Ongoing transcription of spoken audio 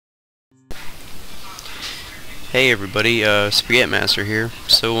Hey everybody, Spahget Master here.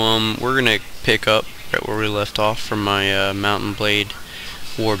 So we're gonna pick up right where we left off from my Mountain Blade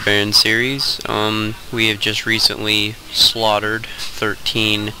Warband series. We have just recently slaughtered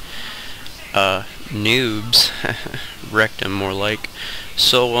 13 noobs, wrecked them more like.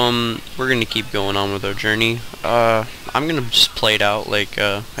 So we're gonna keep going on with our journey. I'm gonna just play it out like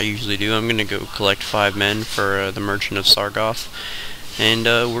I usually do. I'm gonna go collect 5 men for the Merchant of Sargoth, and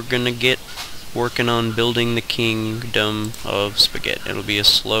we're gonna get working on building the kingdom of Spahget. It'll be a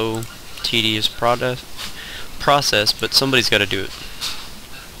slow, tedious process, but somebody's got to do it.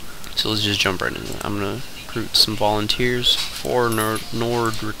 So let's just jump right into it. I'm going to recruit some volunteers. 4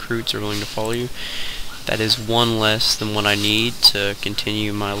 Nord recruits are willing to follow you. That is 1 less than what I need to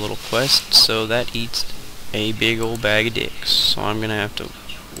continue my little quest, so that eats a big old bag of dicks. So I'm going to have to...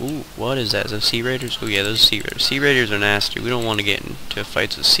 Ooh, what is that? Is those Sea Raiders? Oh yeah, those Sea Raiders. Sea Raiders are nasty. We don't want to get into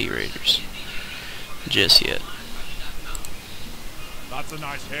fights with Sea Raiders just yet. That's a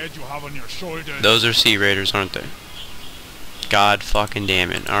nice head you have on your shoulder. Those are Sea Raiders, aren't they? God fucking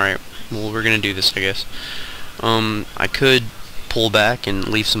damn it. Alright, well we're gonna do this, I guess. I could pull back and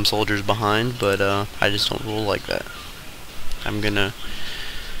leave some soldiers behind, but I just don't roll like that. I'm gonna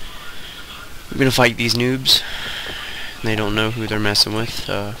fight these noobs. They don't know who they're messing with.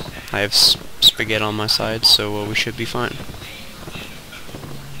 I have Spahget on my side, so we should be fine.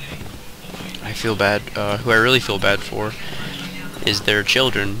 I feel bad. Who I really feel bad for is their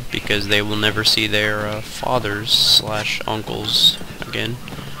children, because they will never see their fathers / uncles again.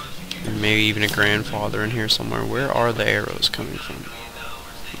 Maybe even a grandfather in here somewhere. Where are the arrows coming from?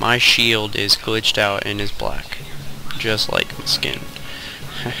 My shield is glitched out and is black, just like the skin.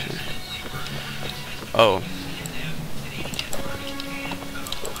 Oh.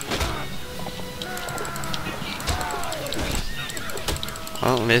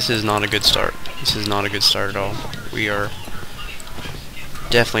 Well, this is not a good start. This is not a good start at all. We are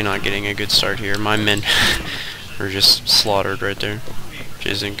definitely not getting a good start here. My men are just slaughtered right there, which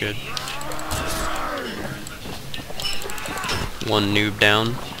isn't good. 1 noob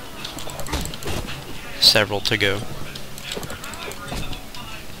down. Several to go.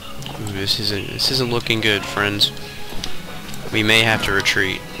 Ooh, this isn't looking good, friends. We may have to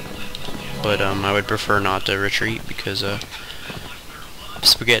retreat, but I would prefer not to retreat, because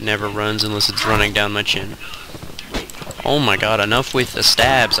Spahget never runs unless it's running down my chin. Oh my god, enough with the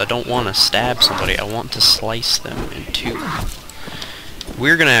stabs. I don't want to stab somebody. I want to slice them in 2.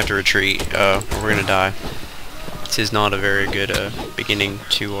 We're gonna have to retreat, or we're gonna die. This is not a very good beginning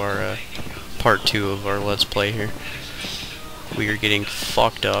to our part 2 of our Let's Play here. We are getting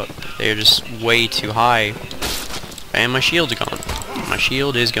fucked up. They're just way too high. And my shield's gone. My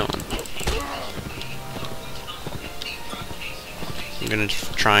shield is gone. I'm gonna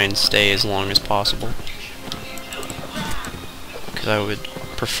try and stay as long as possible, because I would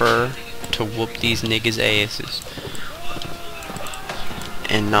prefer to whoop these niggas' asses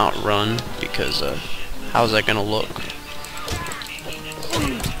and not run, because how's that gonna look?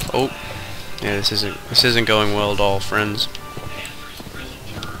 Oh, yeah, this isn't going well at all, friends.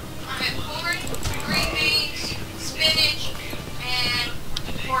 Corn, green beans, spinach, and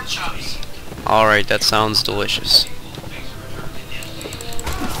pork chops. Alright, that sounds delicious.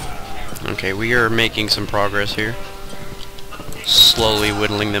 Okay, we are making some progress here. Slowly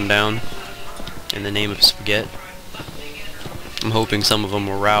whittling them down in the name of Spahget. I'm hoping some of them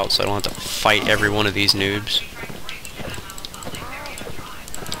will rout so I don't have to fight every one of these noobs.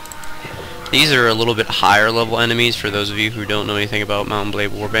 These are a little bit higher level enemies for those of you who don't know anything about Mountain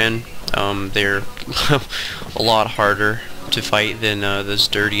Blade Warband. They're a lot harder to fight than those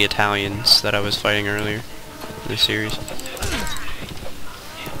dirty Italians that I was fighting earlier in the series.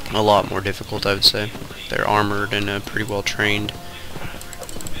 A lot more difficult, I would say. They're armored and pretty well trained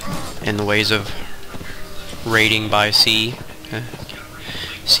in the ways of raiding by sea.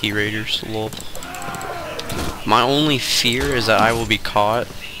 Sea Raiders, lol. My only fear is that I will be caught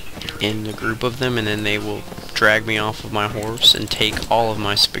in a group of them, and then they will drag me off of my horse and take all of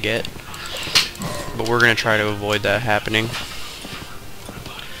my Spahget. But we're gonna try to avoid that happening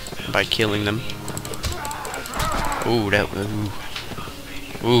by killing them. Ooh,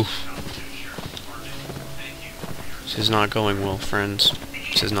 Ooh. This is not going well, friends.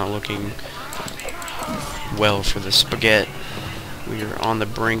 This is not looking well for the Spahget. We are on the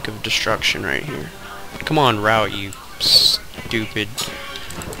brink of destruction right here. Come on, rout, you stupid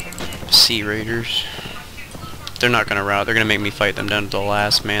Sea Raiders. They're not gonna rout. They're gonna make me fight them down to the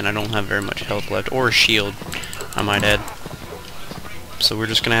last man. I don't have very much health left, or a shield, I might add. So we're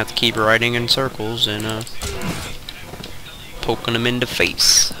just gonna have to keep riding in circles and poking them in the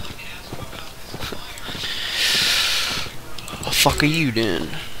face. fuck are you doing?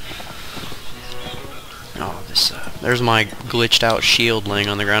 Oh, this, there's my glitched out shield laying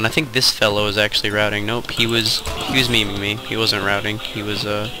on the ground. I think this fellow is actually routing. Nope, he was memeing me. He wasn't routing. He was,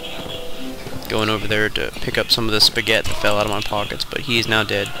 going over there to pick up some of the spaghetti that fell out of my pockets, but he is now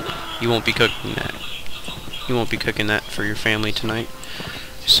dead. You won't be cooking that. You won't be cooking that for your family tonight.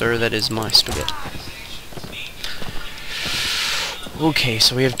 Sir, that is my spaghetti. Okay,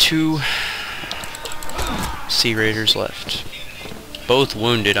 so we have 2 Sea Raiders left. Both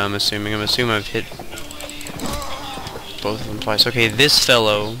wounded, I'm assuming. I'm assuming I've hit both of them twice. Okay, this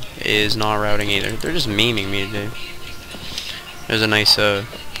fellow is not routing either. They're just memeing me today. There's a nice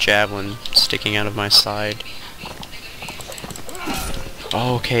javelin sticking out of my side.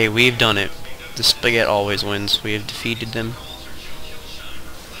 Okay, we've done it. The spaghetti always wins. We have defeated them.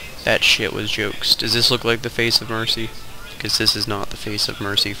 That shit was jokes. Does this look like the face of mercy? Because this is not the face of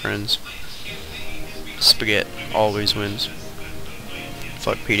mercy, friends. Spaghetti always wins.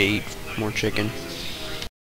 Fuck P to eat more chicken.